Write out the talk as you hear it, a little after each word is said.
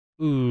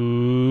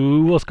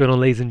Ooh, what's going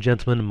on, ladies and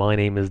gentlemen? My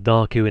name is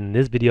Darku, and in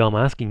this video I'm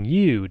asking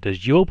you,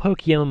 does your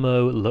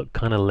PokeMMO look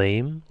kinda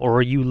lame? Or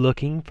are you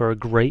looking for a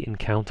great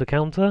encounter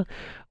counter?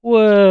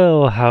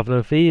 Well, have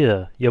no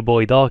fear. Your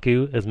boy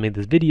Darku has made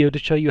this video to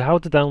show you how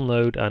to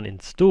download and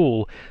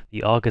install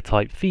the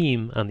Archetype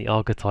Theme and the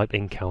Archetype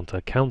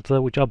Encounter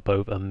Counter, which are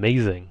both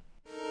amazing.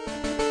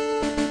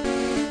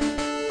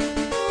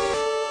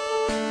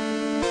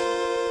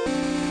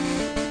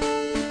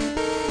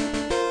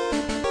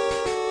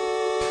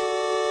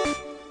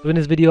 So in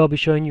this video I'll be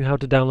showing you how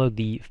to download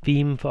the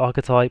theme for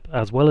Archetype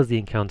as well as the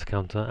encounter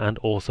counter, and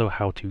also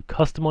how to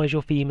customize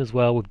your theme as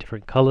well with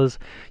different colors.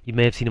 You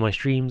may have seen in my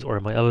streams or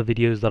in my other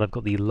videos that I've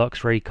got the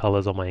Luxray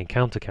colors on my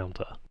encounter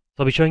counter. So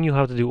I'll be showing you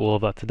how to do all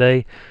of that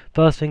today.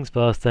 First things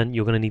first then,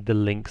 you're going to need the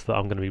links that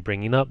I'm going to be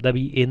bringing up. They'll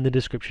be in the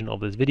description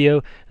of this video,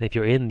 and if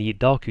you're in the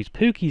Darku's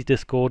Pookies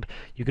Discord,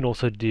 you can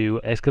also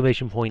do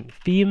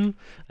 !theme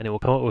and it will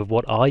come up with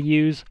what I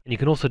use, and you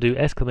can also do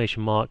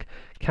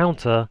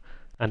 !counter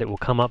and it will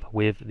come up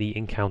with the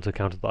encounter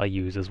counter that I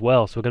use as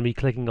well. So we're going to be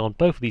clicking on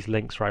both of these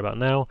links right about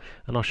now,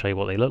 and I'll show you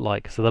what they look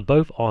like. So they're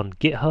both on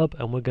GitHub,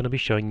 and we're going to be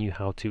showing you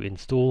how to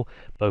install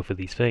both of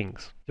these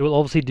things. So we'll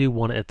obviously do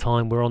one at a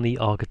time. We're on the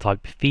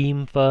Archetype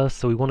theme first,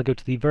 so we want to go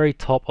to the very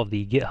top of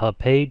the GitHub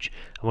page,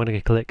 and we're going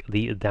to click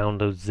the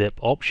download zip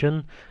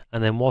option.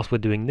 And then whilst we're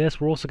doing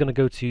this, we're also going to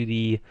go to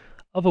the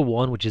other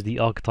one, which is the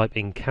Archetype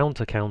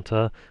Encounter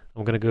Counter.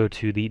 I'm going to go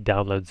to the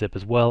download zip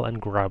as well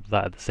and grab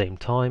that at the same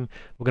time.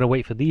 We're going to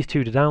wait for these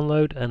two to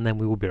download, and then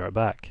we will be right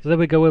back. So there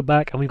we go, we're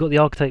back, and we've got the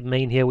Archetype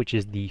main here, which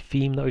is the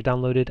theme that we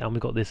downloaded, and we've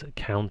got this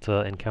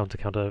encounter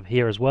counter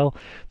here as well.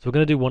 So we're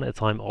going to do one at a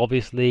time,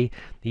 obviously.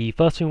 The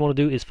first thing we want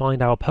to do is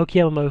find our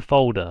PokeMMO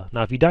folder.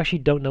 Now if you actually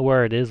don't know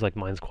where it is, like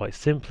mine's quite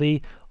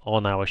simply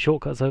on our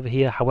shortcuts over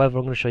here. However,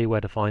 I'm going to show you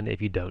where to find it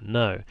if you don't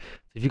know.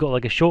 So if you've got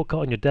like a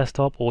shortcut on your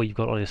desktop, or you've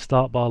got it on your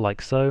start bar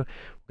like so,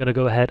 we're going to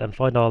go ahead and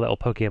find our little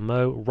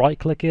PokeMMO, right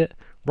click it,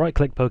 right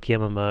click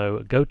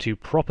PokeMMO, go to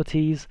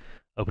properties,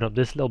 open up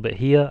this little bit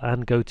here,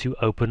 and go to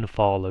open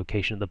file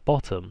location at the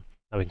bottom.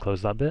 Now we can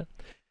close that bit.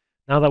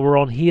 Now that we're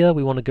on here,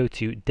 we want to go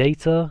to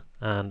data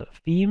and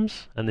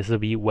themes, and this will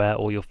be where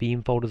all your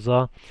theme folders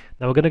are.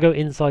 Now we're going to go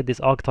inside this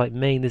Archetype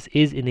main. This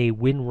is in a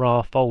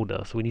WinRAR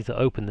folder, so we need to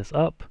open this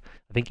up.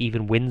 I think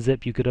even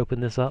WinZip you could open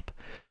this up.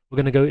 We're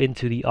going to go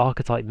into the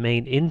Archetype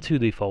main into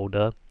the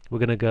folder. We're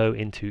going to go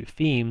into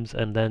themes,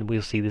 and then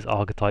we'll see this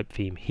Archetype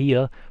theme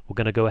here. We're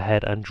going to go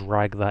ahead and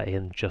drag that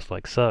in just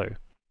like so.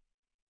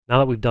 Now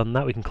that we've done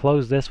that, we can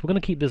close this. We're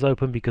going to keep this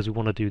open because we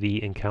want to do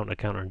the encounter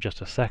counter in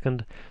just a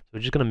second. So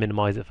we're just going to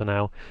minimize it for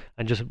now,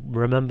 and just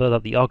remember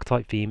that the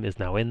Archetype theme is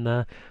now in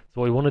there.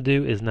 So what we want to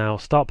do is now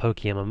start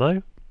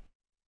PokeMMO.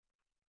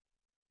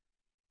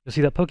 You'll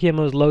see that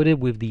PokeMMO is loaded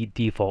with the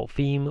default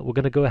theme. We're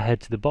going to go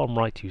ahead to the bottom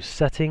right to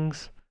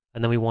settings,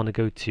 and then we want to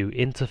go to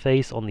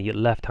interface on the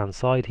left hand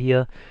side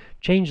here,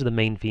 change the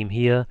main theme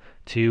here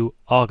to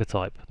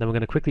Archetype. Then we're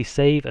going to quickly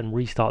save and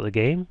restart the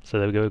game. So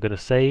there we go, we're going to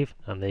save,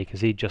 and there you can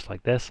see just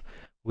like this.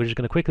 We're just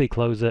going to quickly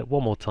close it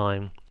one more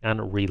time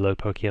and reload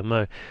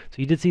PokeMMO. So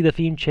you did see the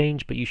theme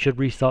change, but you should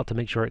restart to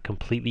make sure it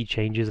completely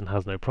changes and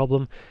has no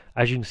problem.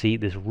 As you can see,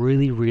 this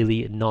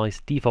really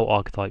nice default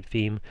Archetype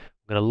theme.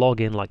 I'm going to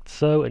log in like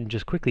so and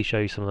just quickly show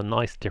you some of the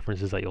nice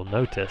differences that you'll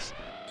notice.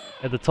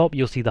 At the top,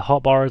 you'll see the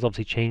hotbar has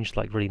obviously changed,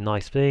 like really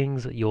nice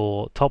things.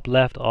 Your top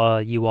left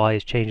UI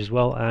has changed as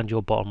well, and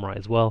your bottom right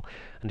as well.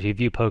 And if you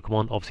view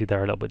Pokemon, obviously they're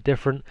a little bit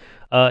different.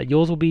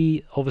 Yours will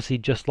be obviously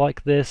just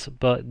like this,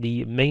 but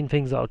the main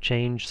things that will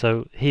change.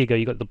 So here you go,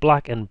 you got the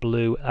black and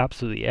blue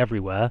absolutely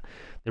everywhere.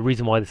 The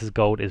reason why this is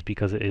gold is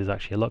because it is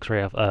actually a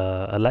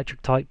Luxray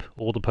electric type.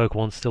 All the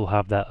Pokemon still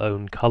have their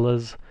own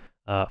colors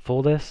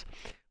for this.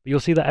 But you'll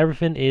see that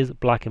everything is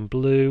black and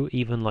blue,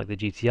 even like the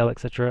GTL,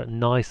 etc.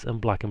 Nice and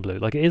black and blue.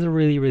 Like, it is a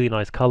really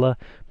nice color,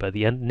 but at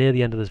the end, near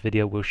the end of this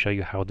video, we'll show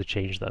you how to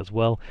change that as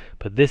well.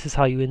 But this is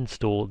how you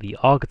install the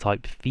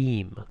Archetype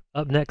theme.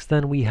 Up next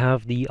then, we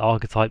have the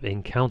Archetype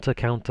Encounter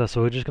Counter.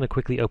 So we're just going to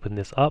quickly open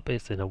this up.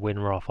 It's in a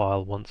WinRAR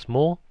file once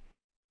more.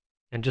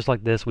 And just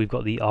like this, we've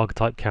got the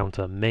Archetype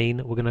Counter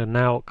main. We're going to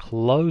now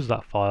close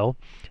that file.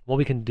 What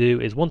we can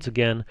do is, once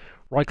again,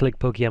 right-click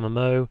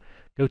PokeMMO,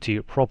 go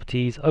to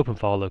properties, open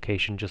file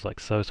location just like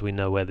so, so we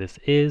know where this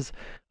is.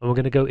 And we're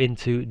going to go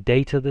into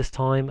data this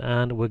time,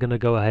 and we're going to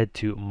go ahead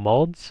to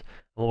mods.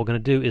 And what we're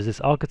going to do is this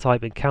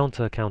Archetype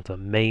Encounter Counter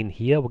main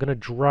here, we're going to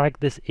drag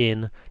this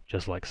in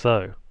just like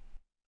so.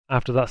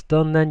 After that's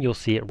done, then you'll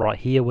see it right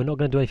here. We're not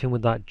going to do anything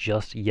with that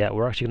just yet.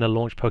 We're actually going to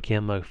launch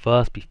PokeMMO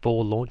first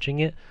before launching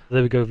it. So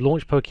there we go, we've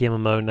launched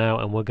PokeMMO now,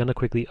 and we're going to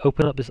quickly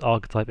open up this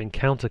Archetype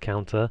Encounter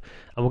Counter,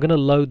 and we're going to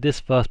load this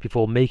first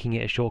before making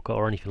it a shortcut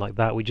or anything like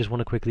that. We just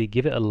want to quickly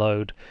give it a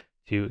load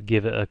to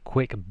give it a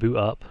quick boot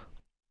up.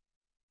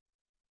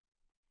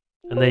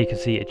 And there you can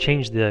see it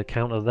changed the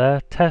counter there,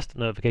 test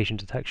notification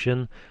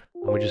detection,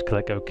 and we just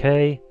click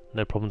OK.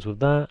 No problems with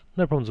that,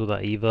 no problems with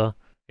that either.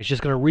 It's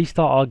just going to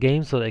restart our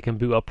game so that it can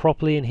boot up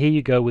properly, and here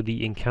you go with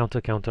the encounter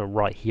counter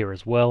right here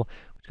as well.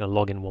 I'm just going to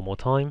log in one more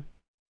time.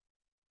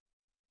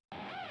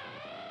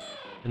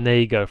 And there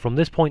you go. From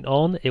this point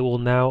on, it will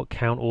now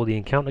count all the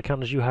encounter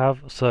counters you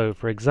have. So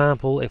for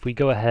example, if we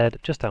go ahead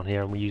just down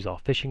here and we use our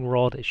fishing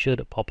rod, it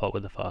should pop up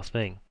with the first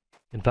thing.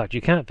 In fact,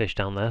 you can't fish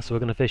down there, so we're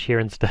going to fish here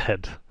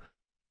instead.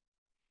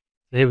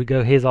 So here we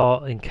go. Here's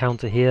our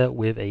encounter here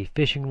with a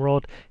fishing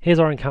rod. Here's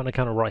our encounter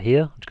counter right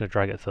here. I'm just going to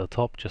drag it to the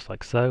top just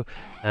like so.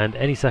 And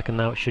any second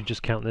now, it should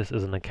just count this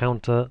as an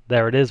encounter.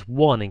 There it is.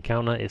 One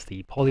encounter is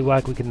the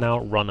polywag. We can now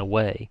run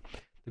away.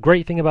 The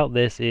great thing about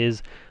this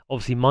is,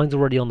 obviously mine's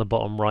already on the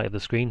bottom right of the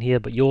screen here,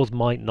 but yours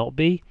might not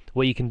be.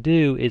 What you can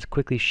do is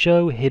quickly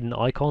show hidden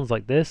icons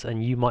like this,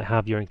 and you might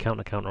have your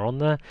encounter counter on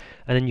there.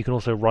 And then you can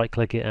also right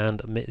click it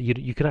and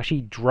you can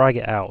actually drag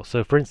it out.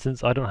 So for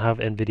instance, I don't have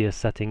NVIDIA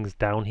settings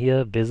down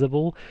here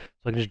visible,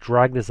 so I can just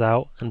drag this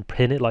out and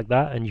pin it like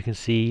that, and you can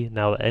see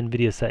now that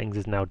NVIDIA settings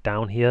is now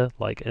down here,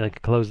 like, and I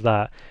can close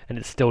that and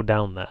it's still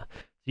down there.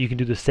 So you can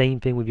do the same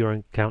thing with your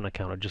encounter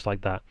counter just like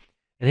that.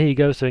 And here you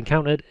go, so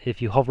encountered,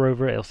 if you hover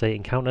over it, it'll say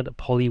encountered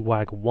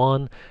polywag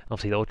 1.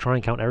 Obviously, that will try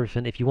and count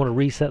everything. If you want to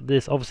reset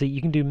this, obviously,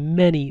 you can do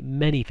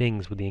many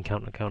things with the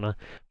encounter counter.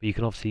 But you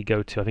can obviously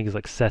go to, I think it's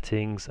like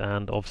settings,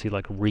 and obviously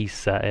like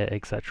reset it,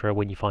 etc.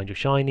 when you find your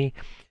shiny.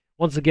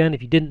 Once again,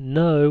 if you didn't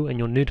know and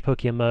you're new to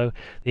PokeMMO,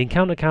 the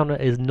encounter counter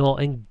is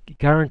not a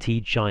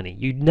guaranteed shiny.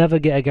 You never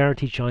get a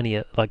guaranteed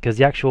shiny, because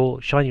the actual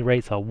shiny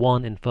rates are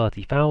 1 in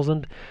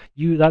 30,000.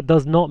 That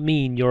does not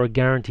mean you're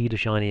guaranteed a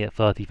shiny at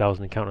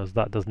 30,000 encounters.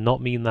 That does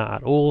not mean that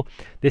at all.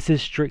 This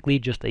is strictly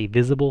just a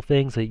visible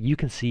thing, so you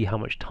can see how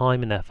much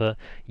time and effort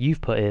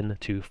you've put in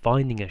to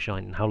finding a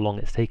shiny and how long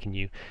it's taken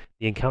you.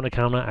 The encounter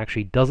counter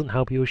actually doesn't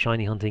help you with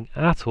shiny hunting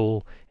at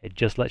all. It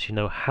just lets you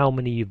know how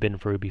many you've been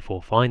through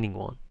before finding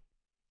one.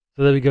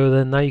 So there we go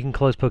then, now you can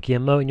close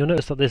PokeMMO, and you'll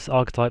notice that this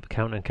Archetype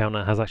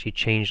Encounter has actually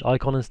changed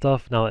icon and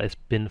stuff. Now that it's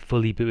been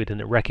fully booted and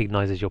it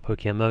recognizes your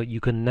PokeMMO, you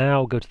can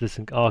now go to this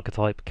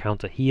Archetype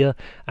counter here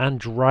and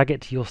drag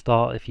it to your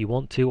start if you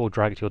want to, or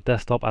drag it to your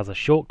desktop as a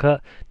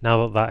shortcut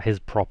now that that is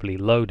properly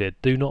loaded.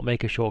 Do not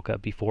make a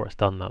shortcut before it's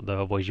done that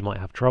though, otherwise you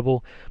might have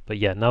trouble. But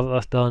yeah, now that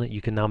that's done,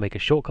 you can now make a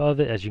shortcut of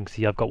it. As you can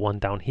see, I've got one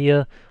down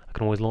here. I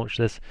can always launch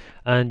this,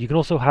 and you can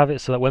also have it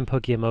so that when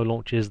PokeMMO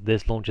launches,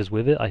 this launches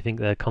with it. I think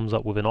there comes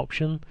up with an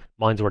option.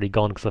 Mine's already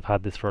gone because I've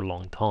had this for a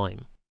long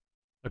time.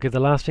 Okay,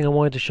 the last thing I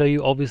wanted to show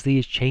you obviously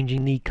is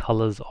changing the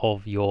colors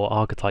of your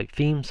archetype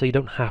theme, so you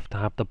don't have to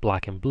have the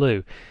black and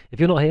blue. If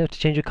you're not here to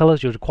change your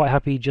colors, you're quite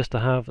happy just to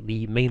have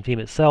the main theme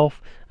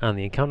itself and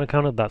the encounter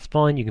counter, that's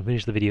fine. You can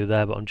finish the video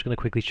there, but I'm just going to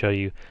quickly show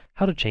you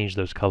how to change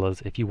those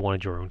colors if you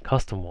wanted your own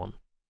custom one.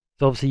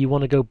 So obviously you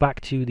want to go back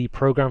to the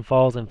program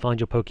files and find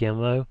your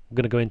PokeMMO. I'm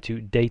going to go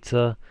into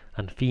data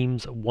and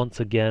themes once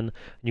again, and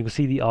you can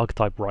see the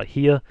archetype right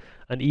here,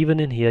 and even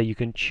in here you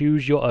can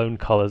choose your own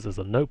colors as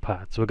a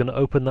notepad. So we're going to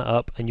open that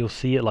up and you'll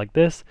see it like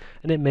this,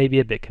 and it may be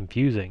a bit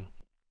confusing.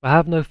 But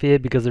have no fear,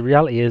 because the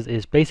reality is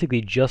it's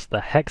basically just the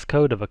hex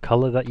code of a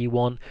color that you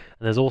want,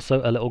 and there's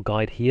also a little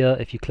guide here.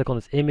 If you click on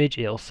this image,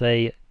 it'll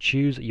say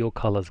choose your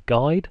colors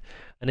guide,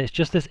 and it's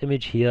just this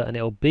image here, and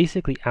it'll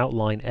basically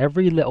outline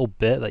every little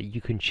bit that you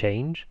can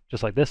change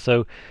just like this.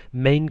 So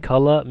main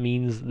color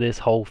means this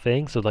whole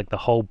thing, so like the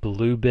whole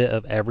blue bit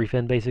of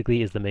everything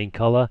basically is the main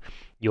color.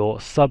 Your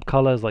sub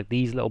colors, like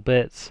these little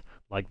bits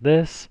like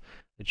this,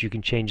 that you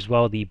can change as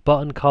well. The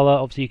button color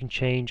obviously you can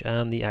change,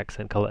 and the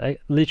accent color,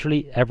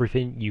 literally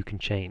everything you can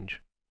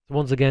change. So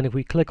once again, if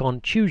we click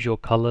on choose your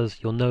colors,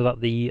 you'll know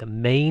that the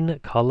main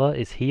color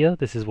is here.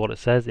 This is what it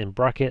says in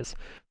brackets.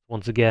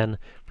 Once again,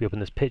 if we open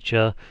this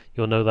picture,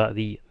 you'll know that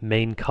the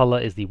main color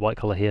is the white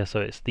color here, so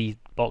it's the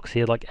box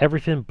here, like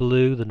everything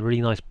blue, the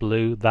really nice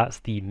blue, that's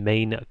the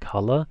main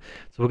color.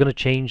 So we're going to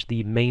change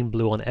the main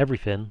blue on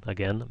everything,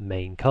 again,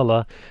 main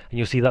color, and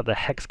you'll see that the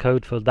hex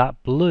code for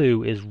that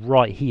blue is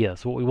right here.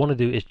 So what we want to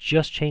do is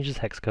just change this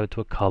hex code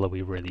to a color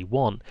we really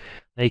want.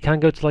 Now you can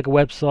go to like a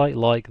website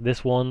like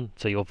this one,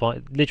 so you'll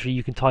find, literally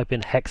you can type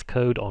in hex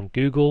code on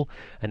Google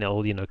and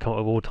it'll, you know, come up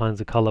with all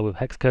kinds of color with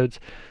hex codes.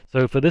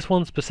 So for this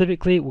one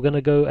specifically, we're going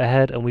to go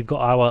ahead and we've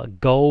got our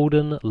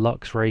golden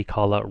Luxray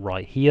color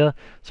right here,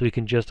 so we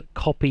can just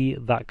copy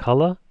that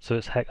color. So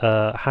it's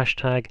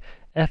hashtag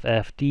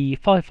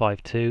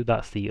FFD552,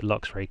 that's the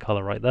Luxray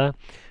color right there.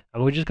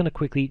 And we're just going to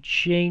quickly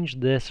change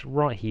this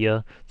right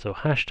here. So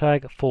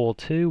hashtag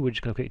 42, we're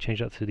just going to quickly change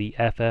that to the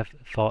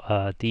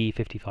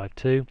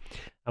FFD552. And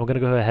we're going to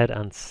go ahead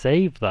and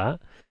save that.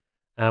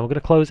 And we're going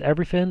to close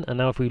everything. And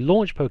now if we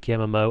launch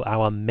PokeMMO,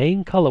 our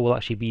main color will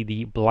actually be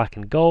the black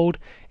and gold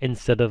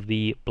instead of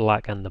the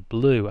black and the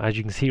blue. As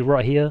you can see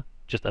right here,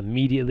 just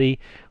immediately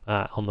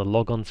on the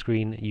logon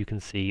screen, you can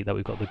see that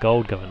we've got the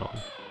gold going on.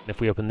 And if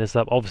we open this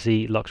up,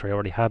 obviously Luxray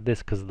already had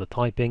this because of the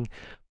typing,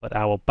 but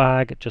our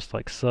bag, just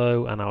like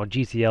so, and our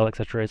GTL,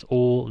 etc., is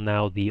all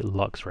now the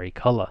Luxray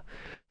color.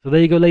 So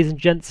there you go, ladies and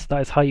gents,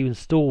 that is how you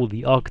install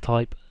the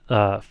Archetype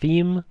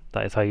theme.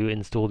 That is how you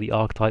install the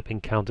Archetype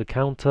Encounter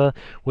Counter,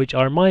 which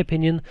are, in my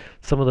opinion,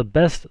 some of the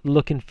best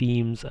looking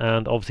themes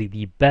and obviously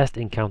the best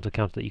encounter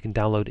counter that you can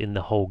download in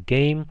the whole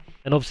game.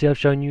 And obviously I've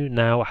shown you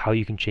now how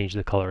you can change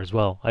the color as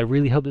well. I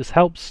really hope this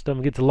helps. Don't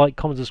forget to like,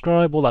 comment,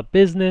 subscribe, all that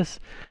business.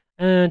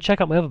 and check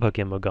out my other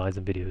PokeMMO guides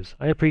and videos.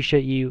 I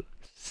appreciate you.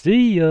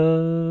 See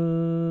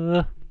ya!